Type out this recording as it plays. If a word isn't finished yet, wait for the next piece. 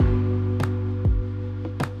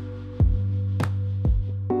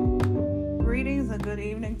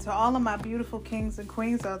To all of my beautiful kings and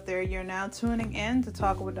queens out there, you're now tuning in to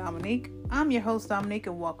Talk with Dominique. I'm your host, Dominique,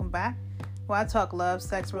 and welcome back, where I talk love,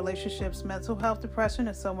 sex, relationships, mental health, depression,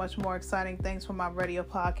 and so much more exciting things from my radio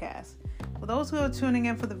podcast. For those who are tuning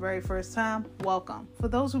in for the very first time, welcome. For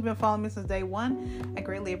those who've been following me since day one, I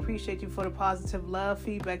greatly appreciate you for the positive love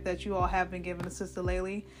feedback that you all have been giving to Sister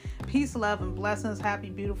Laylee. Peace, love, and blessings. Happy,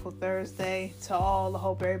 beautiful Thursday to all. I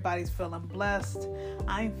hope everybody's feeling blessed.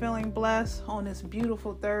 I'm feeling blessed on this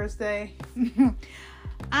beautiful Thursday.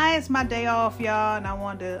 It's my day off, y'all, and I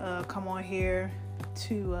wanted to come on here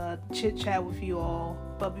to chit chat with you all.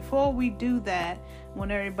 But before we do that, I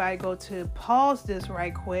want everybody go to pause this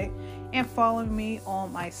right quick and follow me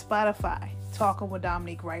on my Spotify, Talking with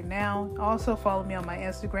Dominique right now. Also follow me on my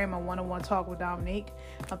Instagram, my one-on-one Talk with Dominique.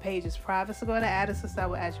 My page is private, so go ahead and add us, I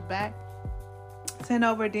will add you back. Send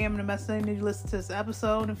over a DM and a message when you listen to this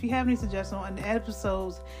episode. And if you have any suggestions on the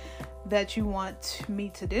episodes that you want me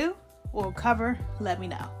to do or cover, let me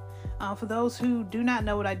know. For those who do not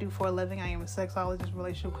know what I do for a living, I am a sexologist,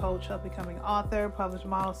 relationship coach, up-and-coming author, published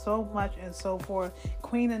model, so much and so forth,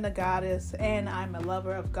 queen and the goddess, and I'm a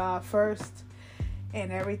lover of God first,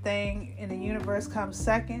 and everything in the universe comes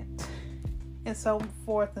second, and so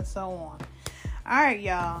forth and so on. All right,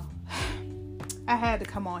 y'all. I had to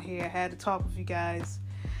come on here. I had to talk with you guys.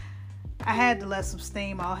 I had to let some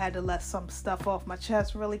steam. I had to let some stuff off my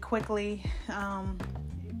chest really quickly.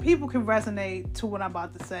 People can resonate to what I'm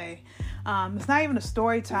about to say. It's not even a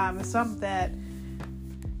story time. It's something that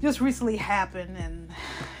just recently happened,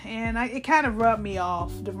 and it kind of rubbed me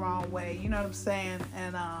off the wrong way. You know what I'm saying?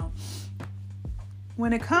 And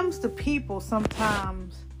when it comes to people,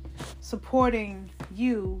 sometimes supporting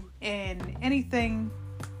you in anything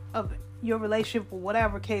of your relationship or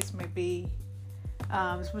whatever case may be,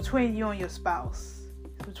 it's between you and your spouse.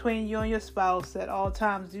 It's between you and your spouse at all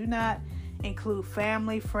times. Do not include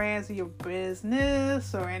family, friends, or your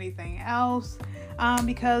business or anything else,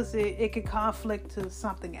 because it could conflict to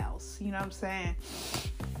something else. You know what I'm saying?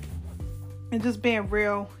 And just being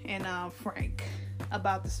real and frank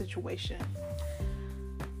about the situation.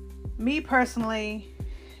 Me personally,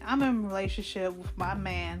 I'm in a relationship with my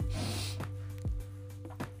man,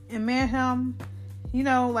 and me and him, you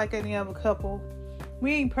know, like any other couple,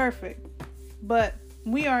 we ain't perfect, but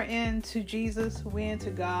we are into Jesus, we into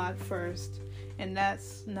God first, and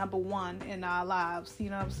that's number one in our lives. You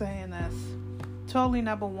know what I'm saying? That's totally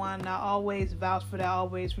number one. I always vouch for that, I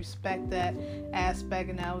always respect that aspect,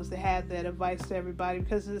 and I always have that advice to everybody,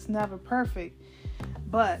 because it's never perfect.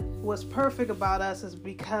 But what's perfect about us is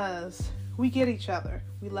because we get each other,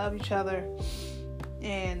 we love each other,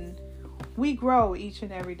 and we grow each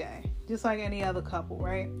and every day, just like any other couple,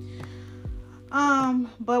 right?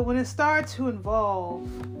 But when it starts to involve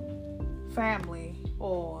family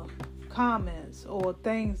or comments or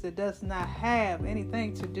things that does not have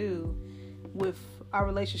anything to do with our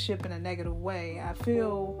relationship in a negative way, I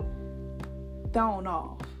feel thrown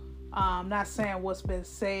off. I'm not saying what's been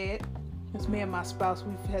said. It's me and my spouse.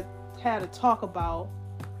 We've had to talk about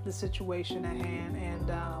the situation at hand, and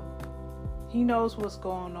he knows what's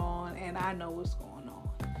going on, and I know what's going on.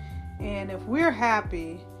 And if we're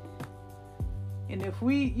happy, and if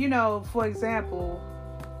we, you know, for example,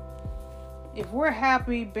 if we're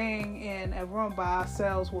happy being in a room by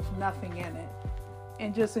ourselves with nothing in it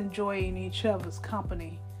and just enjoying each other's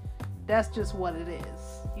company, that's just what it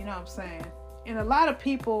is. You know what I'm saying? And a lot of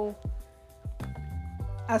people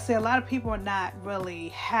are not really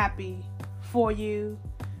happy for you.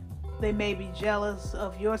 They may be jealous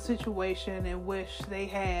of your situation and wish they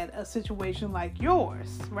had a situation like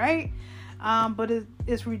yours, right? But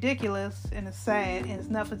it's ridiculous, and it's sad, and it's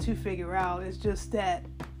nothing to figure out. It's just that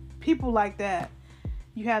people like that,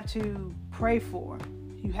 you have to pray for.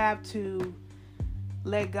 You have to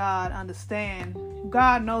let God understand.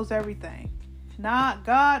 God knows everything.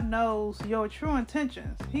 God knows your true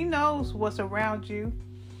intentions. He knows what's around you.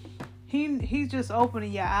 He's just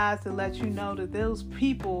opening your eyes to let you know that those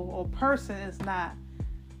people or person is not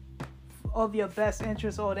of your best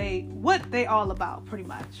interest, or what they all about, pretty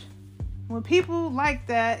much. When people like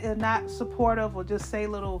that are not supportive, or just say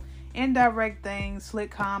little indirect things, slick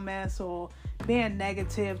comments, or being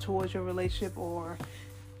negative towards your relationship or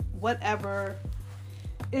whatever,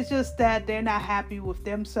 it's just that they're not happy with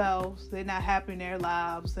themselves, they're not happy in their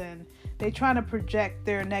lives, and they're trying to project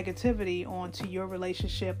their negativity onto your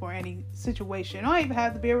relationship or any situation. It don't even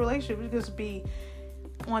have to be a relationship, it just be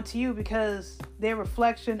onto you, because their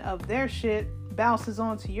reflection of their shit bounces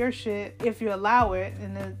onto your shit if you allow it,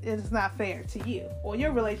 and it's not fair to you or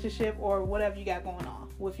your relationship or whatever you got going on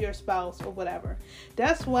with your spouse or whatever.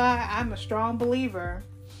 That's why I'm a strong believer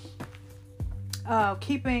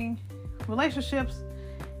keeping relationships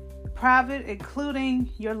private, including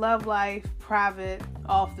your love life private,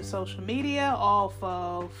 off the social media, off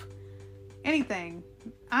of anything.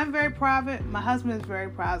 I'm very private. My husband is very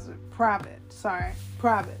private.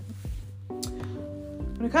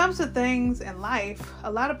 When it comes to things in life,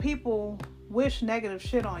 a lot of people wish negative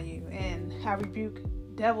shit on you, and I rebuke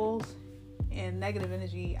devils and negative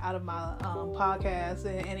energy out of my podcast,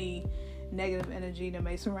 and any negative energy that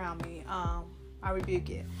may surround me. I rebuke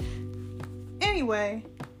it. Anyway,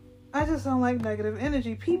 I just don't like negative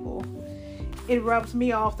energy people. It rubs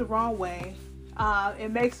me off the wrong way.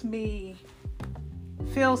 It makes me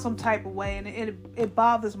feel some type of way, and it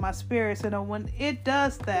bothers my spirits. And when it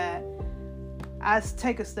does that, I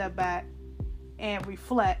take a step back and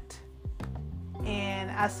reflect, and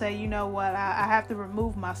I say, you know what, I have to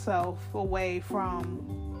remove myself away from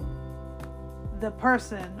the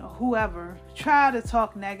person or whoever try to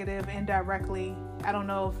talk negative indirectly. I don't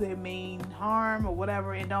know if they mean harm or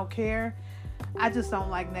whatever, and don't care. I just don't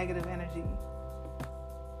like negative energy.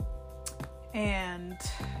 And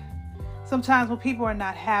sometimes when people are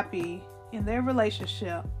not happy in their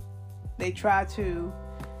relationship, they try to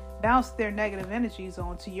bounce their negative energies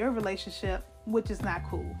onto your relationship, which is not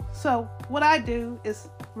cool. So what I do is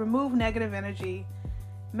remove negative energy,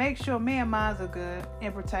 make sure me and mine are good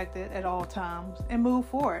and protected at all times, and move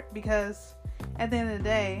forward. Because at the end of the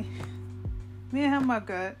day, me and him are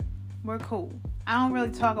good. We're cool. I don't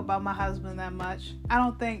really talk about my husband that much. I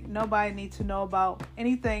don't think nobody needs to know about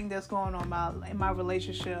anything that's going on in my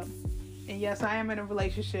relationship. And yes, I am in a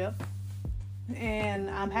relationship,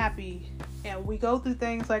 and I'm happy. And we go through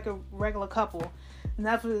things like a regular couple. And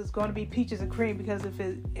that's what it's going to be, peaches and cream. Because if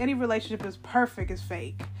any relationship is perfect, it's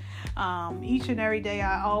fake. Each and every day,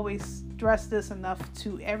 I always stress this enough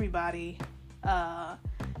to everybody.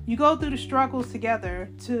 You go through the struggles together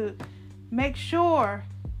to make sure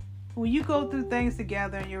when you go through things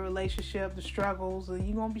together in your relationship, the struggles, and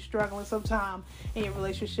you're going to be struggling sometime in your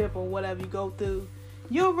relationship or whatever you go through,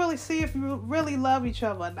 you'll really see if you really love each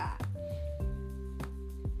other or not.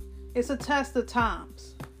 It's a test of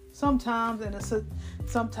times. Sometimes, and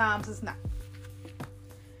sometimes it's not.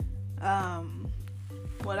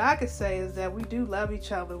 What I could say is that we do love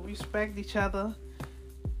each other. We respect each other.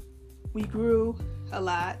 We grew a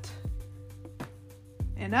lot.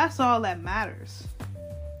 And that's all that matters.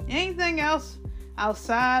 Anything else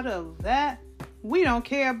outside of that, we don't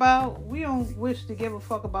care about. We don't wish to give a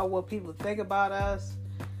fuck about what people think about us.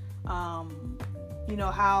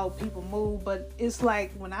 How people move. But it's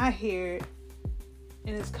like when I hear it,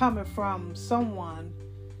 and it's coming from someone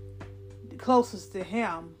closest to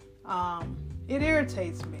him, it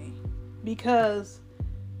irritates me, because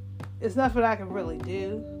it's nothing I can really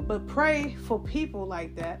do but pray for people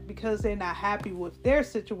like that, because they're not happy with their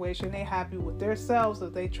situation. They're happy with themselves,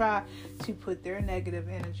 if they try to put their negative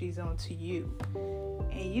energies onto you.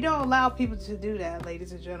 And you don't allow people to do that,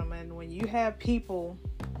 ladies and gentlemen. When you have people,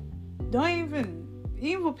 even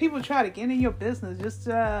when people try to get in your business, just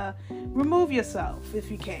remove yourself if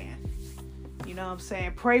you can. You know what I'm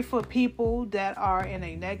saying? Pray for people that are in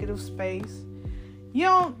a negative space. You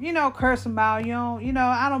don't, curse them out.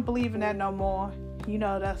 I don't believe in that no more.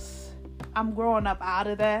 I'm growing up out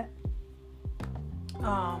of that.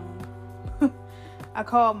 I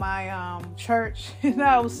called my church, and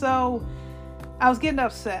I was getting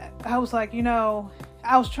upset. I was like,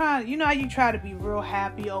 I was trying, how you try to be real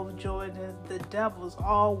happy, overjoyed, and the devil's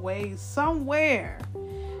always somewhere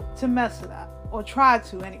to mess it up, or try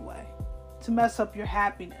to anyway, to mess up your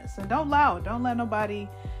happiness. And don't let nobody,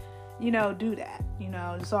 do that.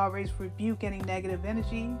 Just always rebuke any negative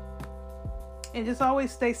energy, and just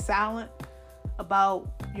always stay silent about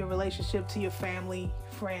your relationship to your family,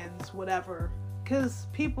 friends, whatever. Because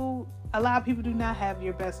a lot of people do not have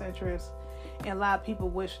your best interests. And a lot of people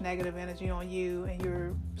wish negative energy on you and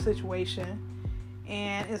your situation.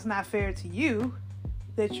 And it's not fair to you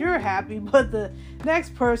that you're happy, but the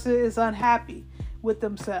next person is unhappy with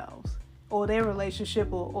themselves or their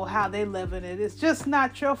relationship or how they live in it. It's just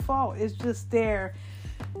not your fault. It's just their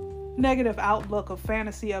negative outlook or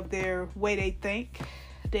fantasy of their way they think,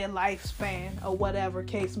 their lifespan, or whatever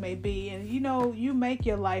case may be. And you make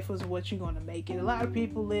your life as what you're going to make it. A lot of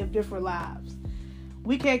people live different lives.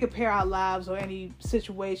 We can't compare our lives or any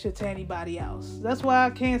situation to anybody else. That's why I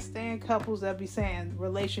can't stand couples that be saying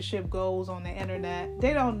relationship goals on the internet.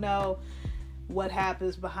 They don't know what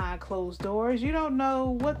happens behind closed doors. You don't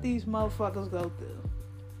know what these motherfuckers go through.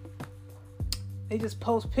 They just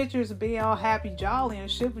post pictures of being all happy, jolly and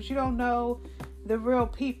shit, but you don't know the real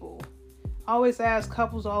people. I always ask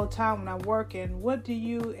couples all the time when I'm working, what do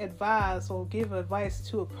you advise or give advice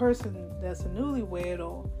to a person that's a newlywed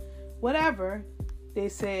or whatever? They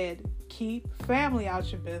said, keep family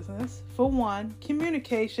out your business. For one,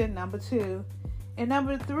 communication, number two. And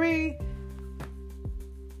number three,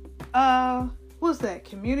 what's that?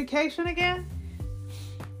 Communication again?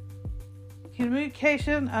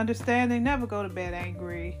 Communication, understanding, never go to bed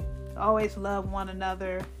angry. Always love one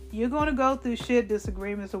another. You're going to go through shit,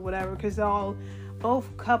 disagreements or whatever, because both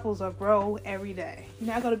couples are grow every day.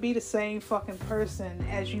 You're not going to be the same fucking person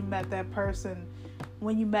as you met that person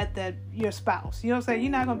when you met your spouse. You know what I'm saying?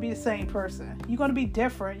 You're not going to be the same person. You're going to be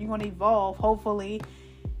different. You're going to evolve, hopefully,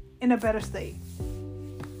 in a better state.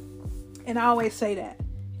 And I always say that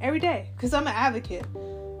every day, because I'm an advocate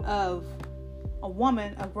of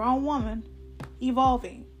a grown woman,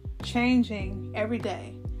 evolving, changing every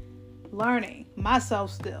day, learning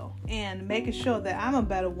myself still, and making sure that I'm a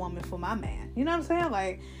better woman for my man. You know what I'm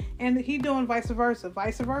saying? And he doing vice versa.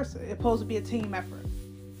 It's supposed to be a team effort.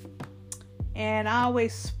 And I already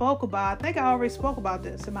spoke about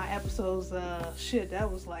this in my episodes,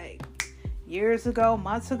 that was like years ago,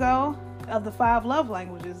 months ago, of the 5 love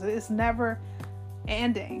languages. It's never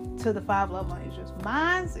ending to the 5 love languages.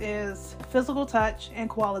 Mine is physical touch and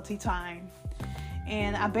quality time.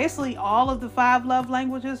 And I basically all of the 5 love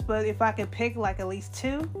languages, but if I could pick like at least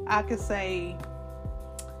 2, I could say,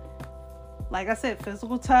 like I said,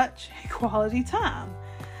 physical touch and quality time.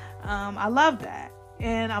 I love that.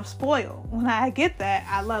 And I'm spoiled. When I get that,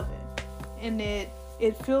 I love it. And it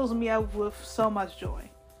fills me up with so much joy.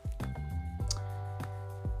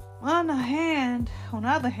 On the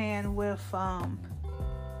other hand, with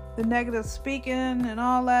the negative speaking and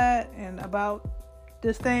all that, and about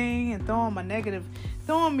this thing and throwing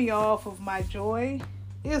me off of my joy,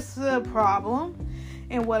 it's a problem.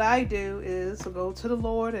 And what I do is go to the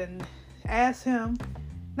Lord and ask him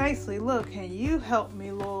nicely, look, can you help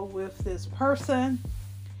me, Lord, with this person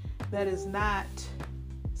that is not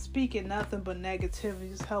speaking nothing but negativity?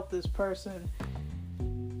 Just help this person,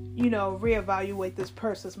 reevaluate this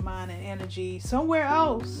person's mind and energy somewhere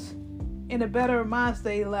else in a better mind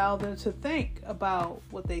state. Allow them to think about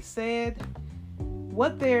what they said,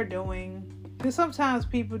 what they're doing. Because sometimes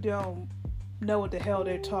people don't know what the hell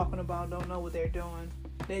they're talking about, don't know what they're doing.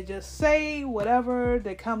 They just say whatever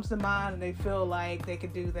that comes to mind, and they feel like they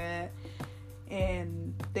can do that.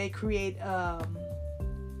 And they create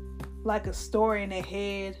like a story in their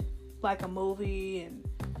head, like a movie, and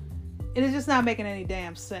it is just not making any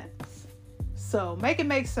damn sense. So make it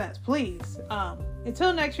make sense, please.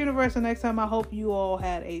 Until next universe and next time, I hope you all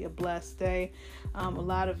had a blessed day. A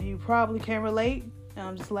lot of you probably can relate.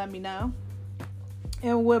 Just let me know.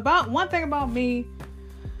 And one thing about me,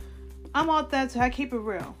 I'm authentic. I keep it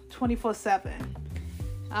real, 24/7.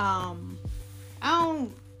 I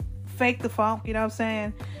don't fake the funk. You know what I'm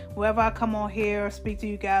saying? Wherever I come on here or speak to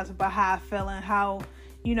you guys about how I feel and how,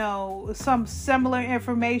 some similar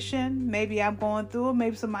information, maybe I'm going through it,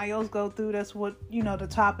 maybe somebody else go through. That's what, the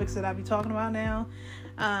topics that I be talking about now.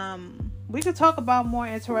 We could talk about more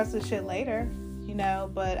interesting shit later,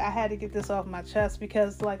 but I had to get this off my chest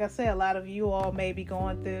because, like I said, a lot of you all may be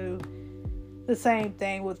going through the same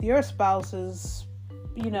thing with your spouse's,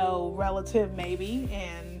 relative maybe,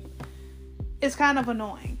 and it's kind of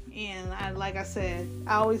annoying. And like I said,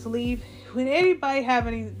 I always leave, when anybody have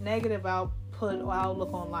any negative output or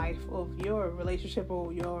outlook on life of your relationship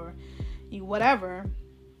or your whatever,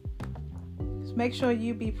 just make sure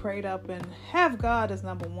you be prayed up and have God as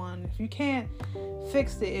number one. If you can't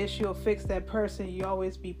fix the issue or fix that person, you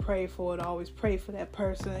always be prayed for it. Always pray for that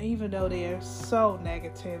person, even though they are so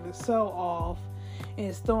negative, it's so off, and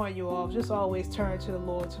it's throwing you off. Just always turn to the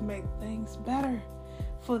Lord to make things better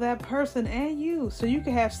for that person and you, so you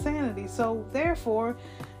can have sanity. So therefore,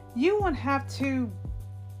 you won't have to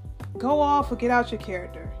go off or get out your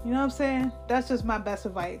character. You know what I'm saying? That's just my best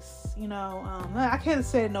advice. I can't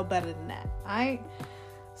say it no better than that. Alright?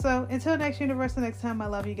 So until next universe, the next time, I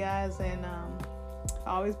love you guys, and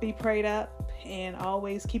always be prayed up, and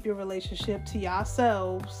always keep your relationship to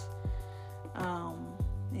yourselves.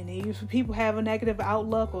 And if people have a negative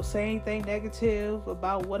outlook or say anything negative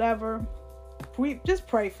about whatever, just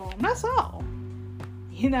pray for them. That's all.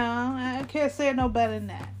 I can't say it no better than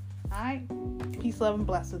that. Alright? Peace, love, and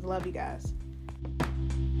blessings. Love you guys.